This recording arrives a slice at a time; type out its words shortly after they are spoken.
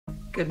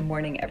Good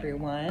morning,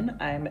 everyone.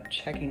 I'm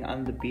checking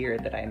on the beer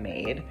that I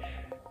made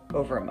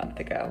over a month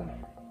ago,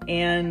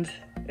 and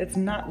it's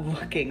not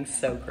looking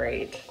so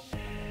great.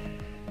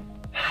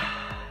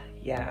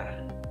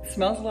 Yeah, it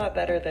smells a lot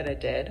better than it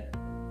did,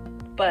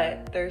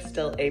 but there's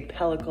still a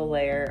pellicle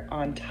layer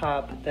on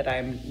top that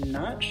I'm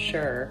not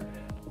sure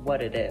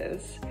what it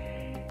is,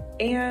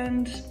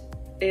 and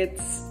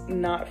it's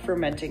not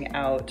fermenting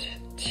out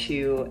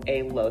to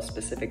a low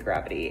specific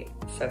gravity.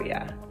 So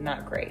yeah,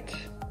 not great.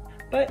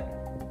 But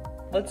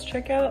let's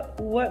check out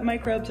what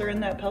microbes are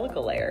in that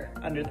pellicle layer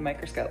under the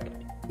microscope.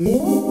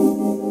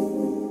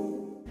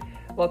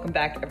 Welcome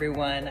back,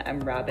 everyone.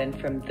 I'm Robin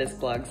from This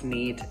Blog's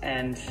Neat,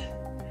 and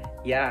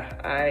yeah,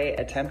 I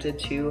attempted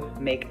to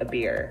make a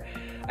beer.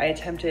 I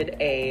attempted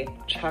a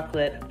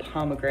chocolate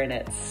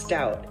pomegranate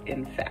stout,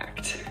 in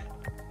fact.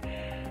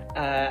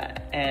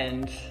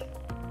 And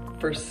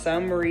for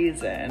some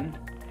reason,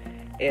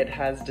 it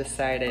has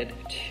decided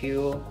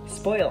to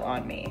spoil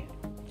on me.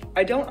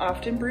 I don't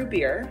often brew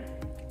beer,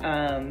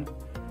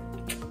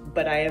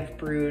 but I have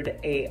brewed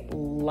a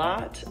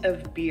lot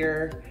of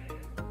beer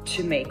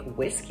to make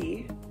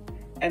whiskey,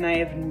 and I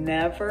have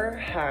never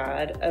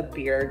had a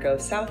beer go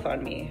south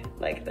on me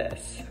like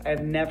this.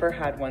 I've never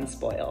had one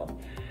spoil.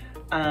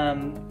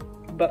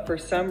 But for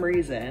some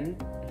reason,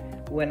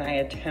 when I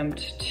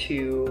attempt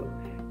to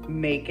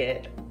make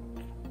it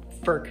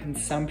for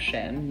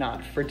consumption,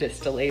 not for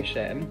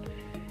distillation,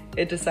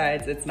 it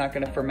decides it's not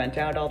gonna ferment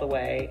out all the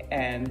way,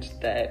 and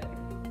that,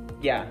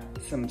 yeah,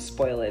 some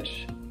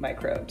spoilage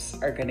microbes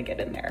are gonna get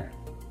in there.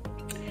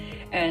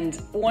 And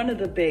one of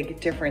the big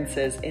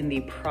differences in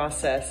the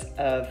process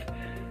of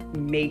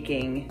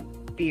making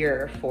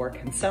beer for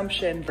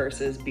consumption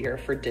versus beer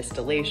for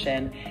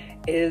distillation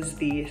is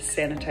the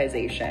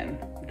sanitization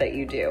that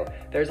you do.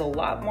 There's a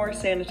lot more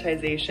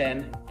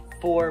sanitization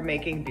for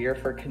making beer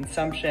for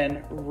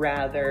consumption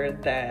rather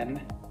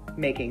than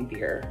making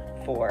beer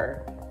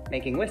for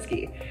making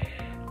whiskey,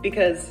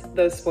 because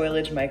those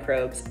spoilage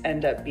microbes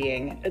end up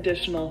being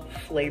additional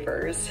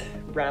flavors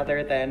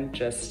rather than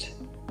just,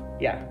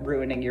 yeah,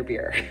 ruining your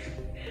beer.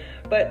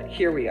 But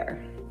here we are.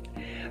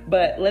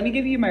 But let me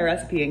give you my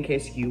recipe in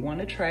case you want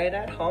to try it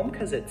at home,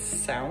 because it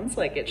sounds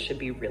like it should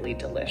be really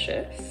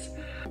delicious.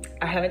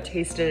 I haven't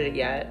tasted it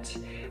yet,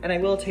 and I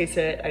will taste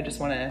it. I just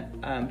want to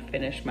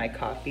finish my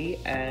coffee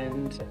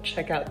and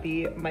check out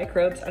the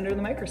microbes under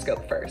the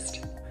microscope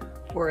first.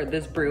 For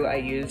this brew, I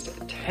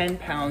used 10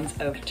 pounds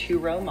of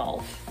 2-row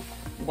malt,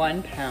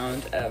 1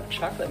 pound of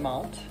chocolate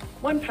malt,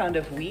 1 pound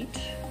of wheat,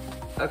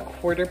 a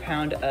 1/4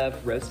 pound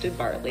of roasted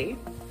barley,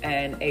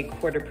 and a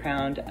 1/4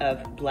 pound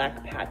of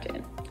black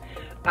patent.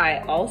 I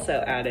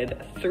also added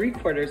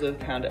 3/4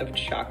 pound of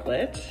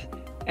chocolate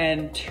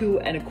and 2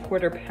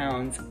 1/4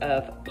 pounds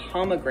of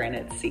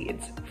pomegranate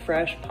seeds,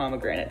 fresh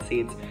pomegranate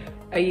seeds.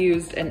 I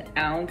used 1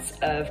 ounce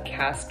of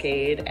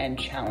Cascade and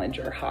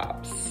Challenger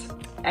hops.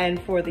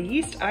 And for the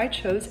yeast, I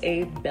chose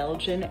a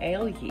Belgian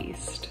ale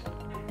yeast.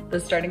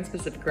 The starting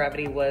specific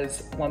gravity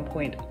was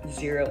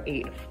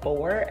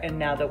 1.084, and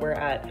now that we're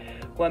at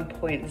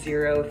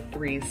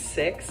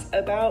 1.036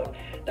 about,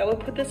 that would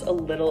put this a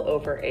little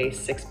over a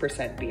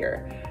 6%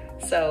 beer.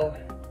 So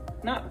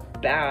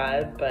not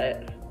bad,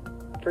 but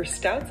for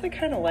stouts, I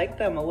kind of like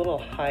them a little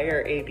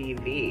higher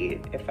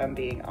ABV, if I'm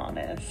being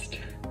honest.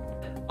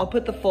 I'll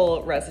put the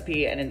full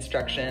recipe and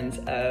instructions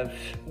of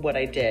what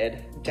I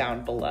did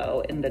down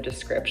below in the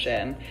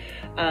description.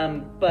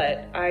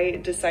 But I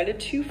decided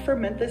to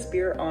ferment this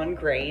beer on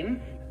grain.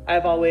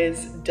 I've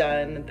always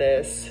done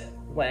this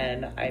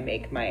when I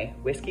make my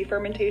whiskey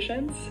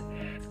fermentations,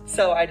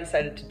 so I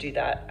decided to do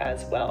that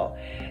as well.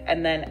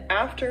 And then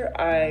after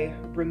I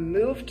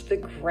removed the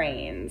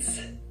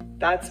grains,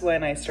 that's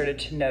when I started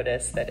to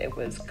notice that it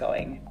was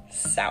going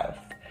south.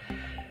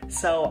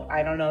 So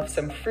I don't know if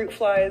some fruit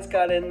flies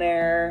got in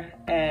there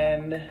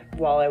and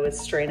while I was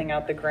straining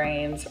out the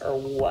grains or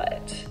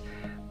what,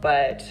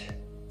 but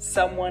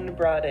someone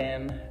brought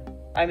in,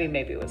 I mean,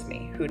 maybe it was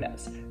me, who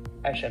knows?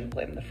 I shouldn't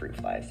blame the fruit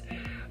flies.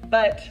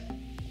 But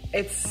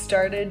it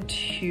started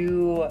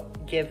to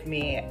give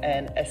me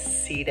an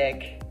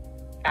acetic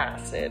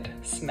acid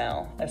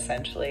smell,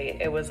 essentially.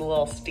 It was a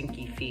little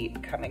stinky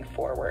feet coming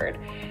forward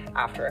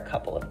after a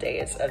couple of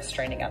days of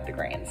straining out the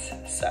grains,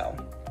 so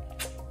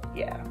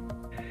yeah.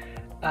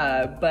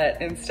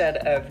 But instead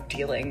of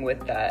dealing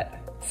with that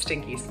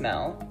stinky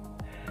smell,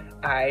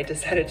 I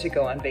decided to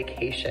go on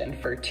vacation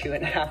for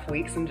 2.5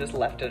 weeks and just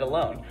left it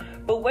alone.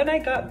 But when I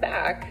got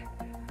back,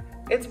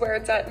 it's where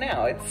it's at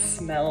now. It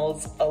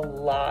smells a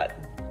lot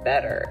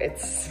better. It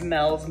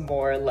smells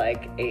more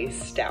like a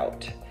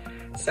stout.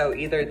 So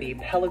either the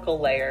pellicle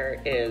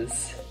layer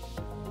is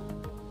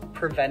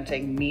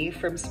preventing me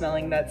from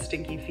smelling that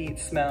stinky feet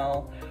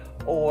smell,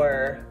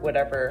 or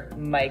whatever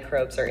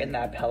microbes are in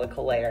that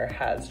pellicle layer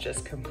has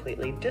just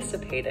completely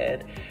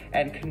dissipated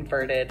and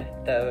converted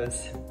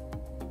those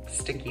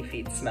stinky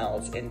feet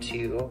smells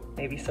into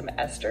maybe some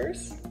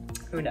esters.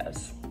 Who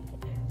knows?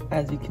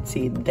 As you can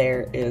see,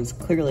 there is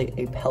clearly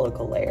a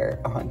pellicle layer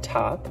on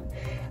top.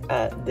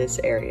 this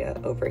area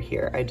over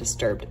here I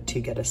disturbed to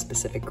get a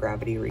specific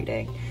gravity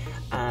reading.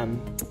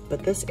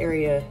 But this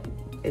area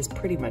is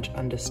pretty much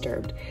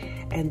undisturbed.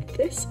 And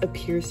this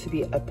appears to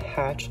be a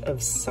patch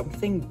of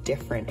something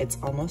different. It's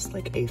almost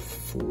like a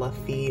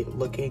fluffy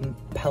looking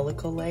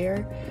pellicle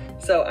layer.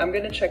 So I'm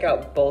gonna check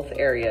out both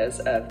areas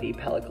of the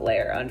pellicle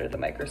layer under the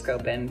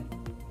microscope, and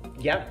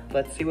yeah,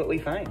 let's see what we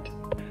find.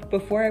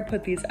 Before I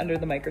put these under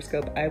the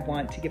microscope, I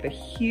want to give a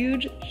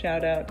huge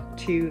shout out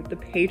to the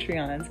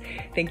Patreons.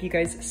 Thank you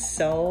guys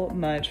so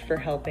much for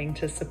helping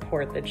to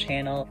support the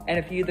channel. And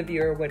if you, the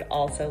viewer, would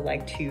also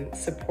like to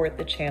support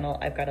the channel,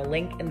 I've got a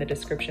link in the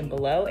description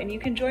below and you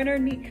can join our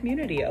neat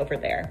community over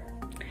there.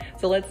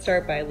 So let's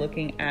start by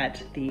looking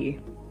at the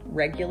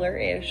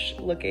regular-ish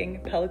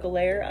looking pellicle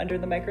layer under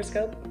the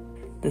microscope.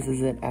 This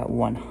is it at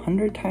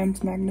 100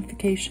 times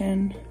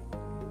magnification.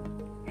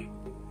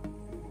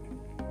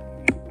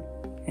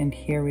 And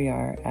here we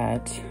are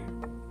at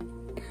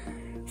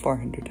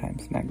 400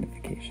 times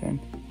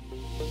magnification.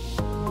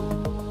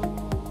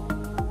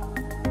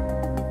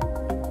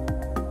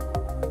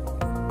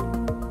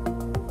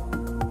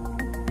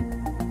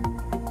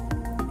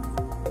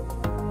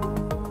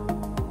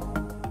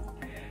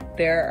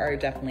 There are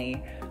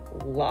definitely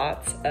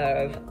lots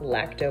of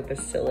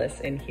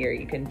lactobacillus in here.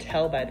 You can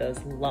tell by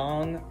those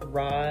long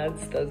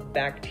rods, those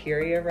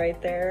bacteria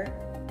right there.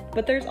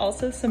 But there's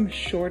also some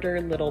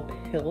shorter little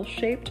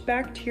pill-shaped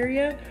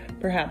bacteria.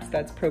 Perhaps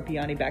that's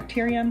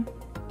Propionibacterium,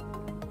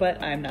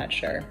 but I'm not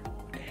sure.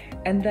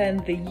 And then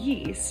the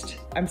yeast,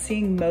 I'm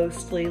seeing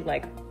mostly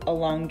like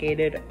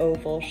elongated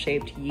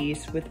oval-shaped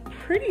yeast with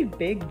pretty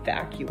big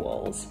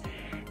vacuoles.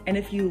 And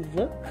if you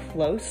look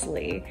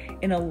closely,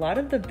 in a lot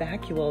of the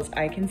vacuoles,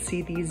 I can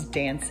see these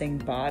dancing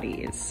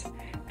bodies,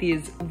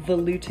 these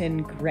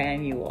volutin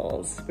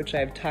granules, which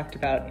I've talked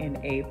about in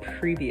a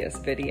previous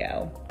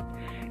video.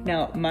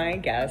 Now, my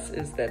guess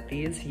is that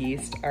these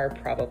yeast are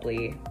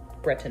probably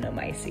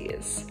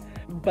Brettanomyces.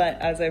 But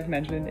as I've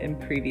mentioned in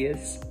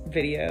previous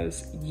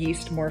videos,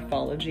 yeast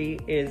morphology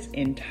is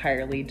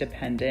entirely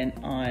dependent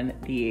on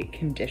the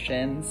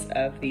conditions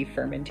of the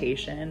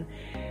fermentation.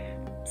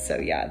 So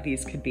yeah,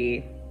 these could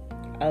be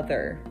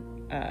other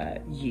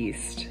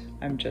yeast.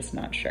 I'm just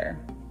not sure.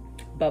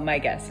 But my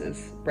guess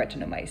is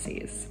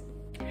Brettanomyces.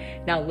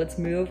 Now let's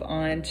move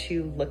on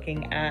to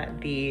looking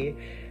at the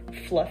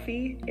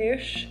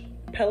fluffy-ish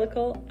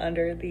pellicle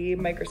under the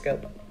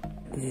microscope.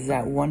 This is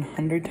at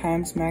 100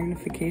 times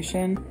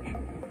magnification.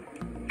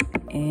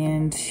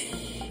 And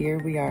here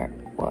we are,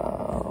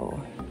 whoa.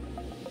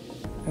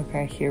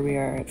 Okay, here we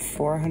are at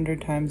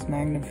 400 times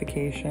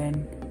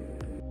magnification.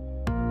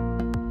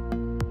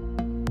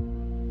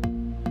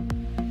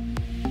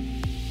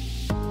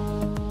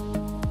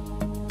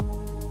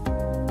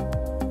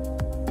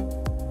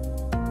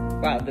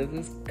 Wow, this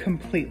is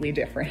completely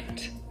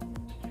different.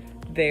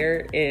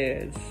 There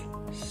is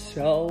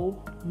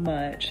so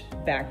much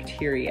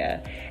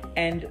bacteria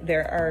and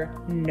there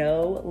are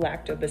no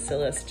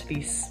lactobacillus to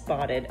be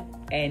spotted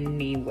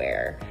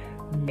anywhere.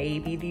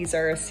 Maybe these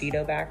are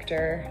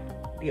Acetobacter.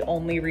 The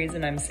only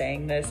reason I'm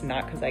saying this,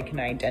 not because I can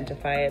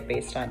identify it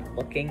based on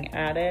looking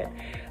at it,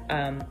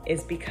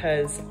 is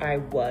because I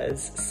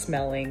was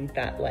smelling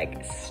that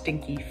like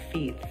stinky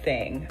feet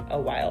thing a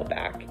while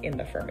back in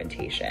the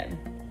fermentation,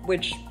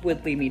 which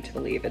would lead me to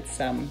believe it's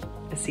some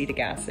acetic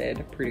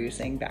acid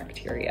producing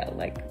bacteria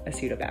like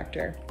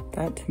Acetobacter.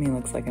 That to me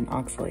looks like an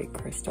oxalate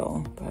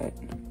crystal, but.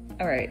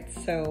 All right,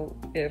 so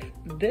if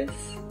this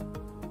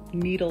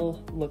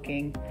needle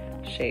looking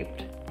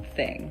shaped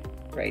thing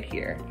right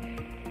here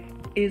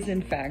is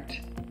in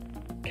fact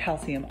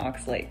calcium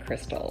oxalate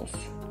crystals,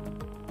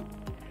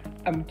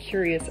 I'm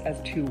curious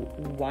as to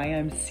why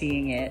I'm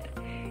seeing it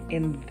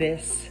in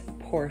this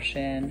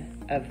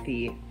portion of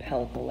the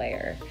pellicle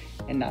layer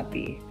and not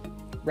the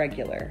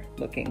regular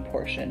looking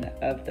portion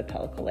of the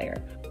pellicle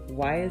layer.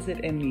 Why is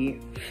it in the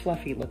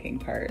fluffy looking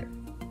part,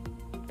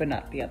 but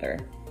not the other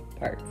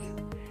parts?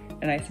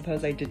 And I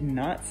suppose I did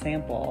not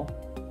sample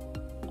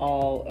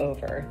all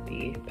over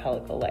the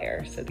pellicle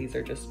layer, so these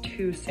are just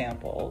 2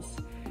 samples,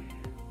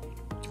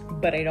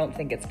 but I don't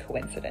think it's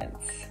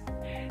coincidence.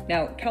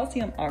 Now,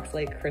 calcium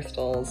oxalate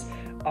crystals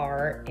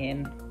are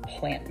in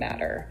plant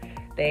matter.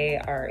 They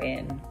are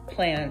in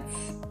plants,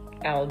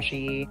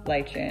 algae,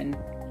 lichen,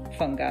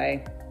 fungi.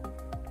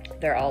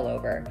 They're all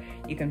over.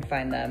 You can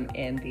find them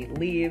in the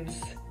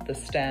leaves, the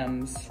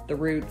stems, the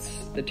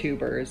roots, the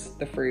tubers,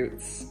 the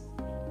fruits.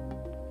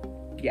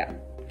 Yeah,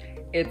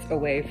 it's a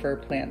way for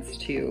plants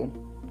to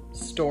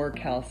store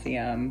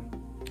calcium.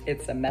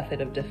 It's a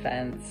method of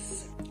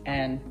defense,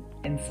 and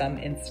in some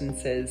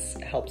instances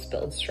helps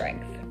build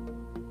strength.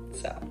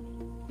 So,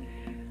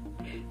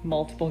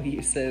 multiple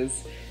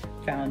uses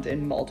found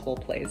in multiple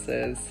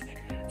places.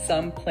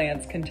 Some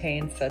plants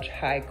contain such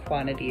high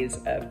quantities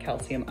of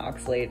calcium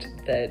oxalate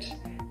that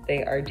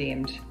they are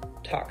deemed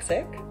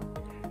toxic.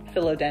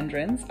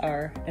 Philodendrons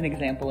are an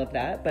example of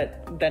that,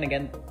 but then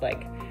again,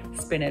 like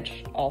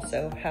spinach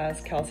also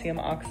has calcium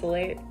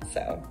oxalate,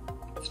 so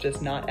it's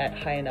just not at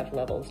high enough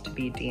levels to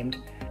be deemed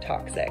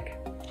toxic.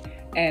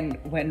 And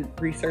when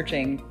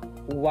researching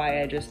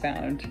why I just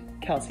found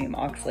calcium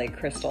oxalate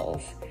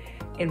crystals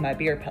in my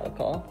beer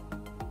pellicle,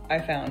 I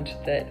found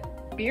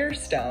that beer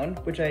stone,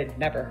 which I had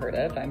never heard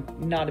of, I'm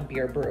not a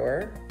beer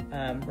brewer,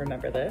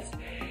 remember this,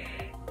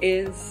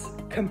 is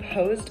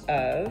composed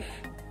of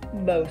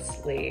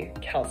mostly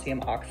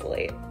calcium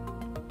oxalate.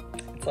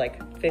 It's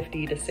like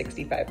 50 to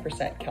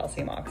 65%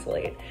 calcium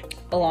oxalate,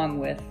 along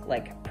with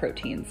like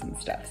proteins and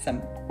stuff,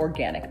 some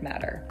organic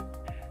matter.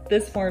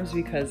 This forms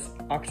because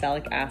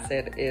oxalic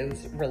acid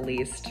is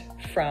released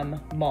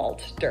from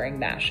malt during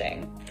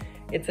mashing.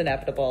 It's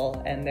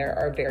inevitable, and there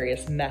are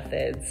various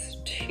methods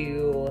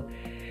to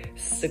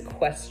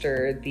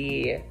sequester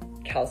the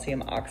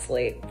calcium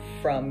oxalate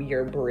from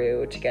your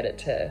brew to get it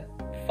to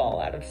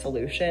fall out of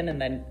solution,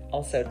 and then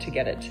also to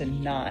get it to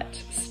not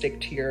stick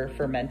to your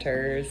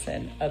fermenters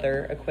and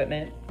other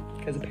equipment,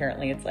 because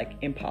apparently it's like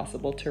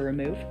impossible to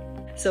remove.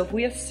 So if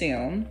we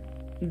assume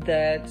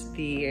that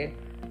the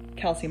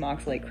calcium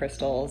oxalate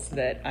crystals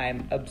that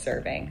I'm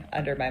observing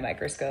under my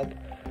microscope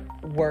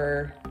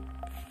were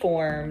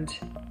formed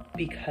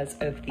because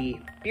of the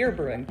beer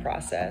brewing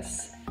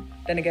process,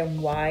 then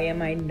again, why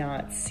am I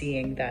not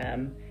seeing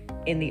them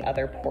in the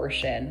other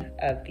portion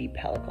of the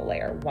pellicle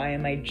layer? Why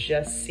am I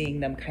just seeing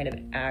them kind of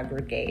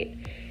aggregate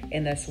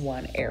in this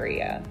one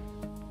area?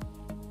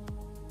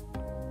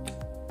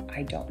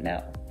 I don't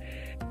know.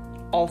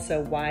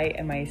 Also, why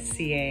am I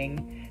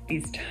seeing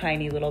these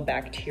tiny little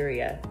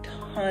bacteria,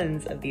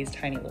 tons of these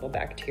tiny little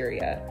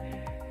bacteria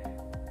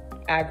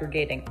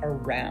aggregating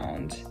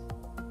around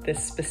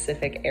this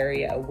specific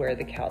area where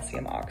the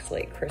calcium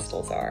oxalate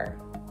crystals are?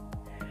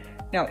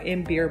 Now,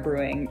 in beer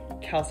brewing,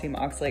 calcium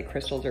oxalate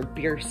crystals, or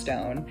beer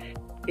stone,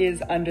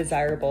 is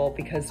undesirable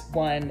because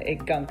one, it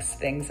gunks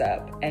things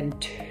up, and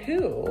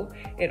two,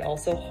 it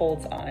also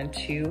holds on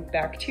to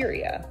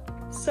bacteria.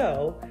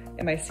 So,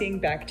 am I seeing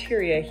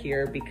bacteria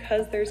here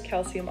because there's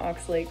calcium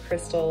oxalate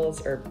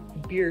crystals or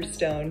beer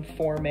stone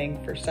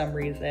forming for some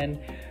reason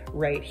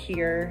right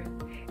here,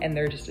 and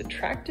they're just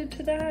attracted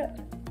to that?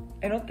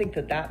 I don't think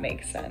that that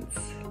makes sense,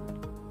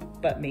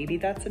 but maybe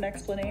that's an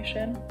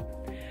explanation.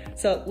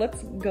 So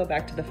let's go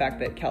back to the fact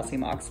that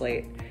calcium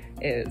oxalate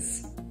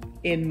is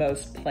in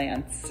most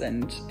plants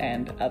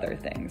and other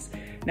things.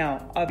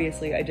 Now,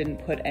 obviously I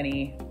didn't put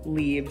any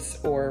leaves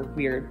or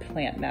weird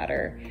plant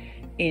matter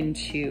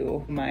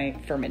into my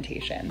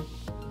fermentation.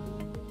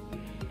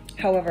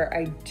 However,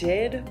 I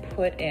did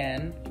put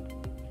in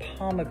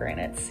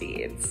pomegranate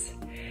seeds.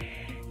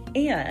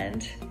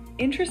 And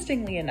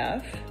interestingly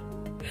enough,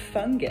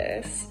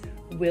 fungus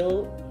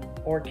will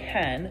or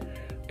can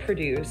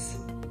produce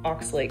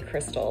oxalate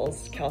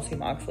crystals, calcium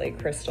oxalate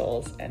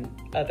crystals, and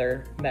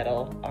other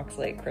metal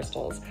oxalate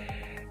crystals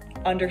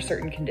under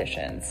certain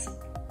conditions.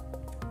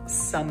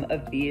 Some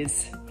of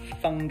these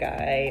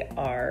fungi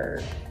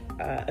are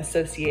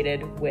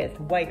associated with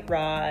white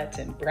rot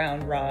and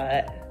brown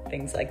rot,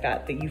 things like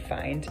that you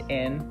find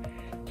in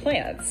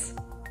plants.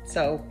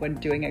 So when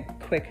doing a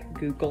quick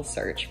Google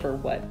search for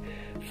what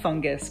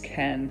fungus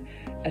can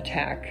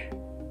attack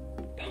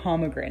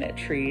pomegranate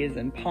trees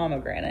and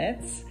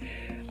pomegranates,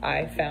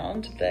 I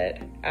found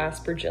that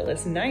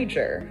Aspergillus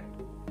niger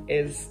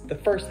is the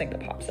first thing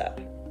that pops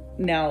up.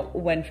 Now,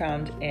 when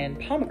found in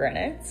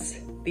pomegranates,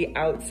 the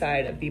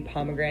outside of the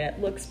pomegranate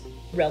looks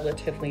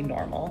relatively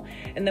normal.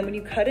 And then when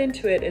you cut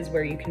into it is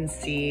where you can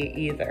see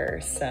either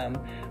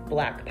some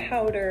black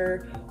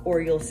powder or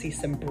you'll see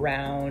some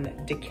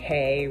brown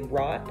decay,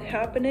 rot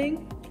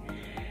happening.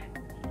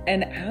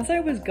 And as I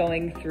was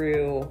going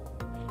through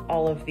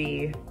all of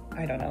the,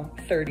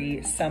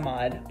 30 some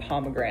odd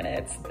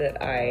pomegranates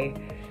that I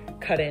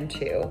cut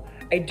into,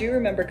 I do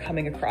remember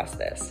coming across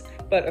this,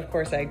 but of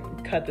course I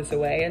cut this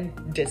away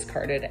and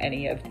discarded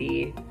any of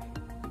the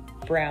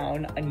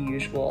brown,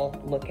 unusual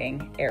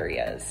looking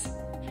areas.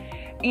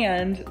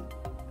 And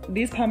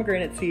these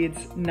pomegranate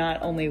seeds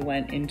not only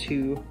went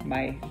into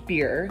my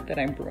beer that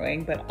I'm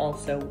brewing, but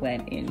also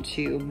went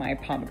into my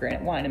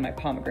pomegranate wine, and my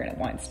pomegranate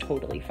wine's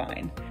totally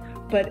fine.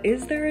 But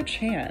is there a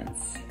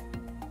chance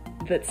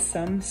that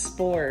some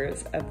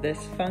spores of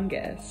this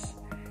fungus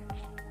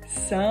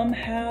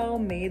somehow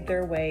made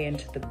their way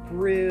into the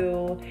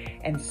brew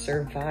and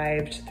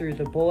survived through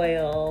the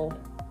boil?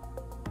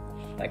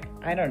 Like,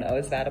 I don't know,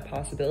 is that a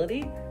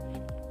possibility?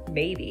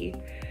 Maybe,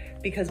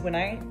 because when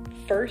I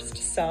first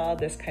saw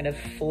this kind of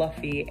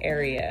fluffy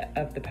area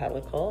of the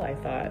pellicle, I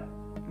thought,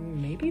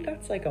 maybe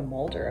that's like a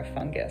mold or a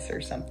fungus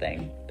or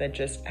something that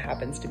just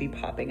happens to be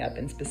popping up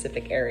in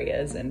specific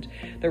areas, and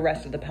the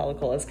rest of the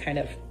pellicle is kind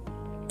of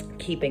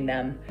keeping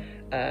them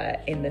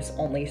in this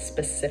only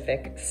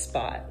specific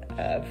spot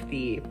of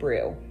the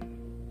brew.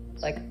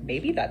 Like,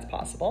 maybe that's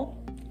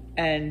possible.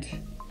 And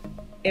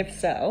if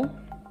so,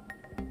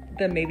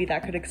 then maybe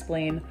that could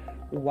explain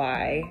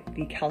why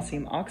the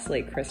calcium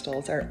oxalate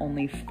crystals are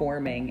only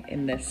forming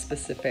in this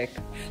specific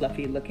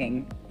fluffy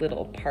looking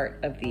little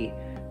part of the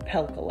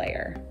pellicle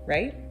layer,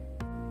 right?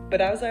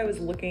 But as I was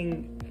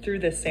looking through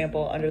this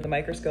sample under the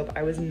microscope,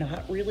 I was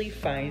not really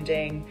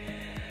finding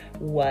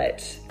what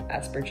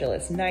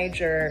Aspergillus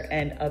niger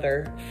and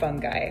other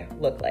fungi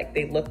look like.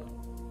 They look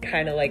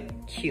kind of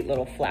like cute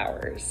little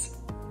flowers.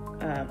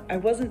 I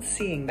wasn't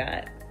seeing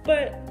that,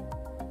 but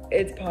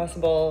it's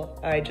possible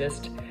I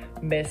just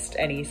missed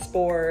any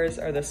spores,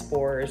 or the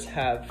spores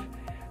have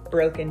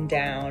broken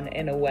down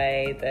in a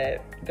way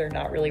that they're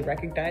not really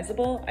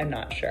recognizable. I'm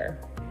not sure.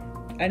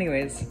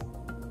 Anyways,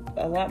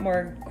 a lot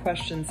more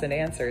questions than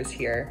answers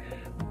here,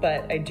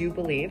 but I do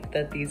believe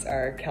that these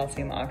are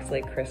calcium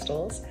oxalate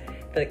crystals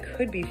that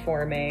could be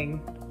forming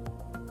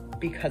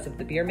because of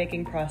the beer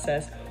making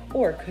process,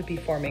 or could be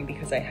forming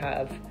because I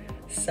have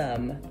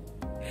some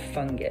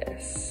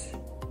fungus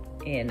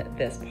in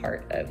this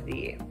part of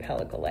the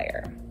pellicle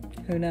layer.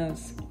 Who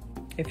knows?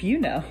 If you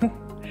know,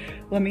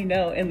 let me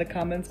know in the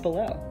comments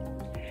below.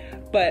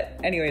 But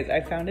anyways,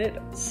 I found it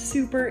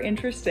super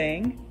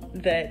interesting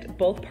that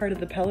both part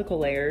of the pellicle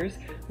layers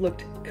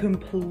looked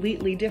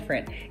completely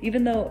different.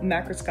 Even though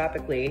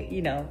macroscopically,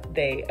 you know,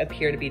 they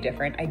appear to be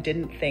different, I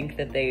didn't think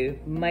that they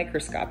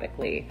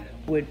microscopically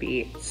would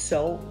be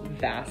so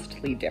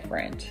vastly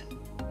different,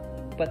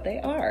 but they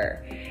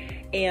are.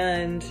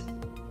 And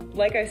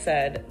like I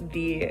said,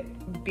 the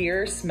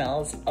beer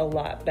smells a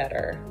lot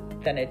better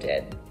than it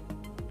did.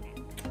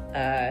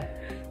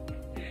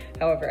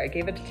 However, I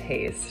gave it a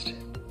taste.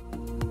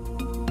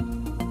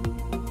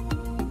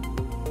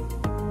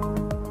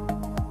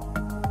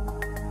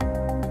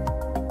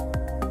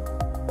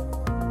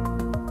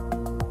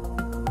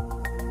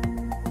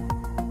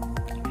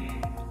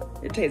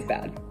 It tastes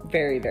bad,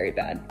 very, very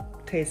bad.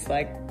 Tastes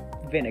like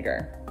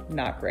vinegar,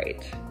 not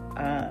great.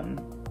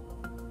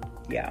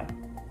 Yeah.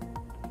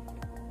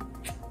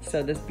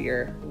 So this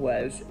beer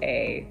was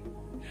a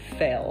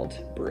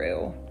failed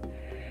brew.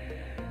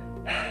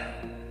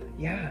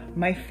 Yeah,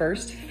 my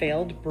first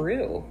failed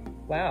brew.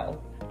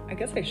 Wow, I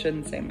guess I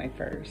shouldn't say my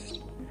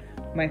first.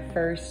 My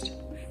first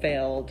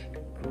failed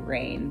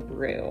grain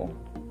brew,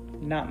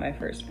 not my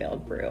first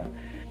failed brew.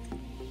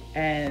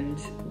 And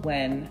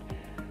when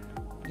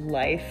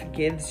life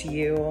gives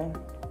you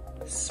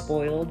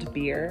spoiled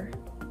beer,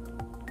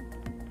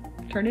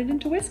 turn it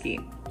into whiskey.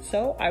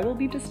 So I will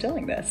be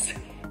distilling this.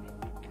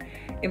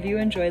 If you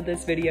enjoyed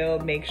this video,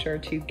 make sure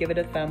to give it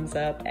a thumbs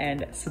up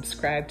and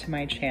subscribe to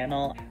my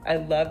channel. I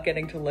love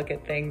getting to look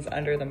at things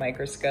under the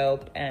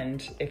microscope,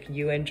 and if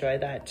you enjoy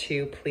that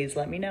too, please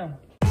let me know.